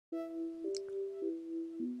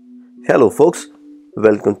Hello, folks.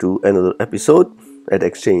 Welcome to another episode at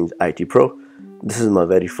Exchange IT Pro. This is my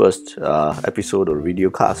very first episode or video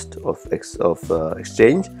cast of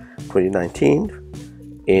Exchange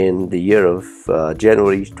 2019 in the year of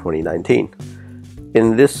January 2019.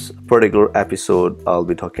 In this particular episode, I'll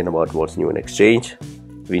be talking about what's new in Exchange.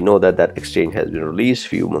 We know that Exchange has been released a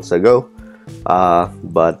few months ago,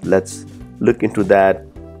 but let's look into that.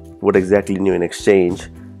 What exactly new in Exchange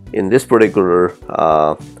in this particular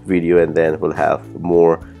video, and then we'll have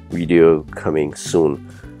more video coming soon.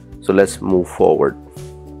 So let's move forward.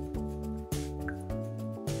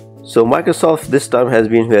 So Microsoft this time has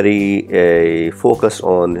been very focused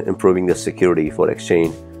on improving the security for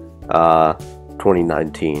Exchange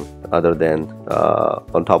 2019. Other than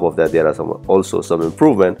on top of that, there are also some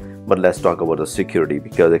improvement, but let's talk about the security,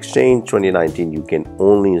 because Exchange 2019 you can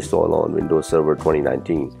only install on Windows Server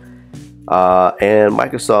 2019. And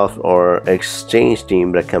Microsoft or Exchange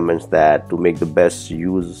team recommends that to make the best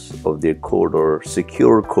use of their code or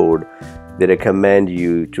secure code, they recommend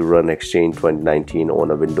you to run Exchange 2019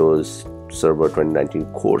 on a Windows Server 2019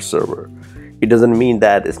 core server. It doesn't mean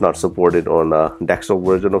that it's not supported on a desktop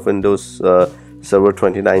version of Windows Server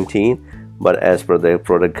 2019, but as per the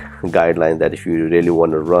product guideline, that if you really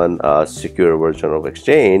want to run a secure version of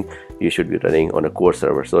Exchange, you should be running on a core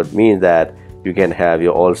server. So it means that you can have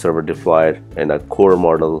your all server deployed in a core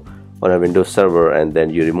model on a Windows server, and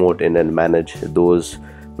then you remote in and manage those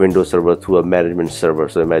Windows server through a management server.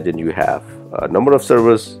 So imagine you have a number of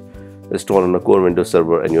servers installed on a core Windows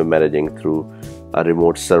server, and you're managing through a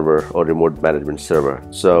remote server or remote management server.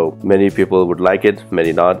 So many people would like it,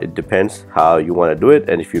 many not. It depends how you want to do it,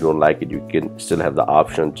 and if you don't like it, you can still have the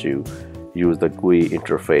option to use the GUI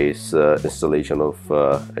interface installation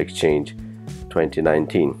of Exchange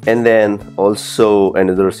 2019. And then also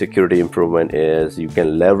another security improvement is you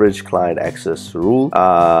can leverage client access rule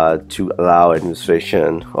to allow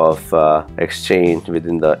administration of Exchange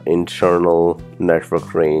within the internal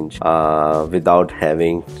network range without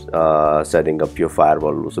having setting up your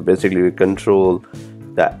firewall rule. So basically we control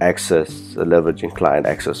the access leveraging client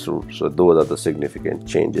access rules. So those are the significant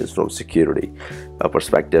changes from security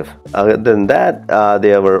perspective. Other than that,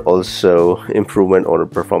 there were also improvement on the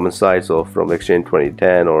performance side. So from Exchange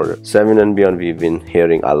 2010 or 7 and beyond, we've been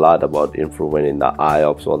hearing a lot about improvement in the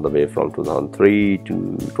IOPS all the way from 2003 to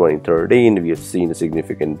 2013. We have seen a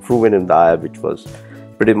significant improvement in the IOPS, which was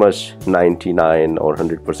pretty much 99 or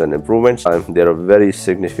 100% improvements. There are very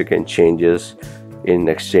significant changes in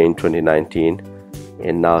Exchange 2019.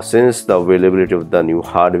 And now, since the availability of the new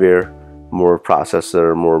hardware, more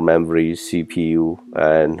processor, more memory, CPU,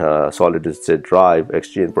 and solid-state drive,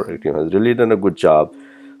 Exchange product team has really done a good job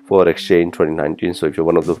for Exchange 2019. So if you're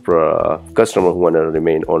one of the customers who want to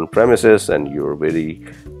remain on premises and you're very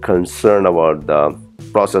concerned about the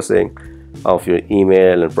processing of your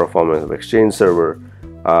email and performance of Exchange server,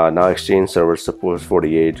 now Exchange server supports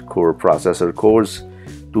 48 core processor cores,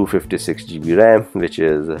 256 GB RAM, which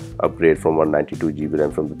is upgrade from 192 GB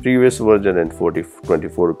RAM from the previous version, and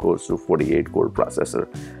 24 cores to 48 core processor.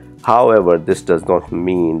 However, this does not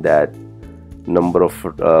mean that number of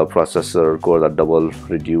processor cores are double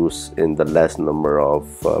reduced in the less number of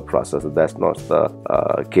processors. That's not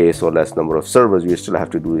the case, or less number of servers. You still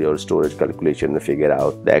have to do your storage calculation and figure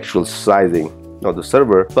out the actual sizing of the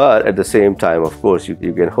server. But at the same time, of course,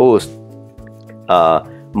 you can host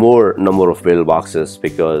more number of mailboxes,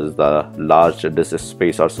 because the large disk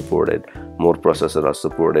space are supported, more processors are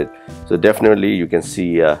supported. So definitely you can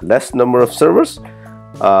see less number of servers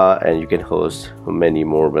and you can host many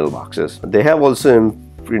more mailboxes. They have also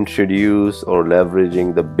introduced or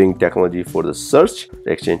leveraging the Bing technology for the search.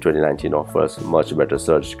 Exchange 2019 offers much better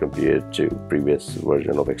search compared to previous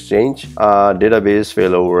version of Exchange. Database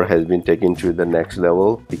failover has been taken to the next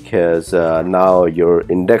level, because now your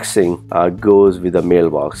indexing goes with the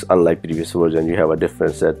mailbox. Unlike previous version, you have a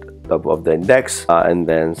different set of the index, and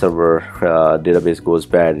then server database goes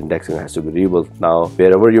bad, indexing has to be rebuilt. Now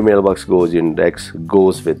wherever your mailbox goes, your index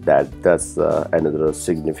goes with that. That's another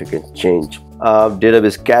significant change.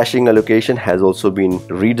 Database caching allocation has also been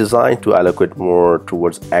redesigned to allocate more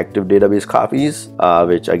towards active database copies,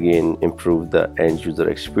 which again improve the end user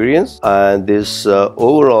experience. And this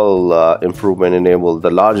overall improvement enabled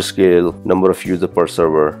the large scale number of users per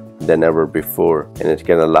server than ever before, and it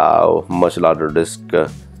can allow much larger disk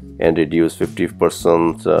and reduce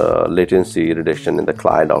 50% latency reduction in the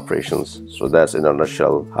client operations. So that's in a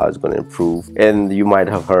nutshell how it's going to improve. And you might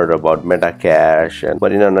have heard about metacache,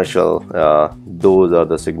 but in a nutshell, those are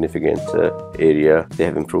the significant area they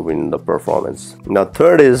have improved in the performance. Now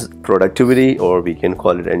third is productivity, or we can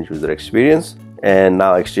call it end user experience. and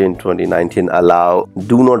now Exchange 2019 allow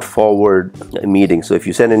do not forward a meeting. So if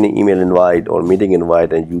you send an email invite or meeting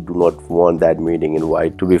invite and you do not want that meeting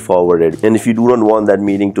invite to be forwarded, and if you do not want that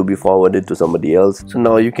meeting to be forwarded to somebody else, so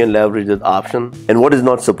now you can leverage that option. And what is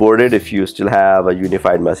not supported, if you still have a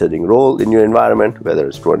unified messaging role in your environment, whether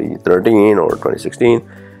it's 2013 or 2016,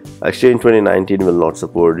 Exchange 2019 will not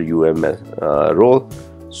support UMS role.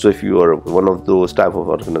 So if you are one of those type of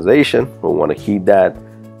organization who want to keep that,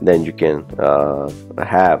 then you can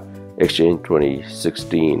have Exchange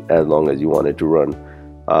 2016 as long as you want it to run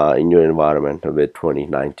in your environment with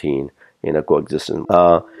 2019 in a coexistence.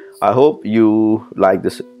 I hope you like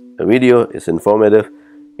this video. It's informative.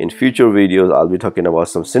 In future videos, I'll be talking about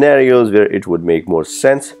some scenarios where it would make more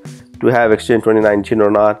sense to have Exchange 2019 or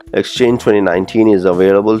not. Exchange 2019 is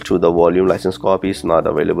available to the volume license copies, not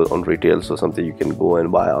available on retail, so something you can go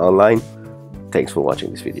and buy online. Thanks for watching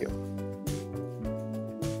this video.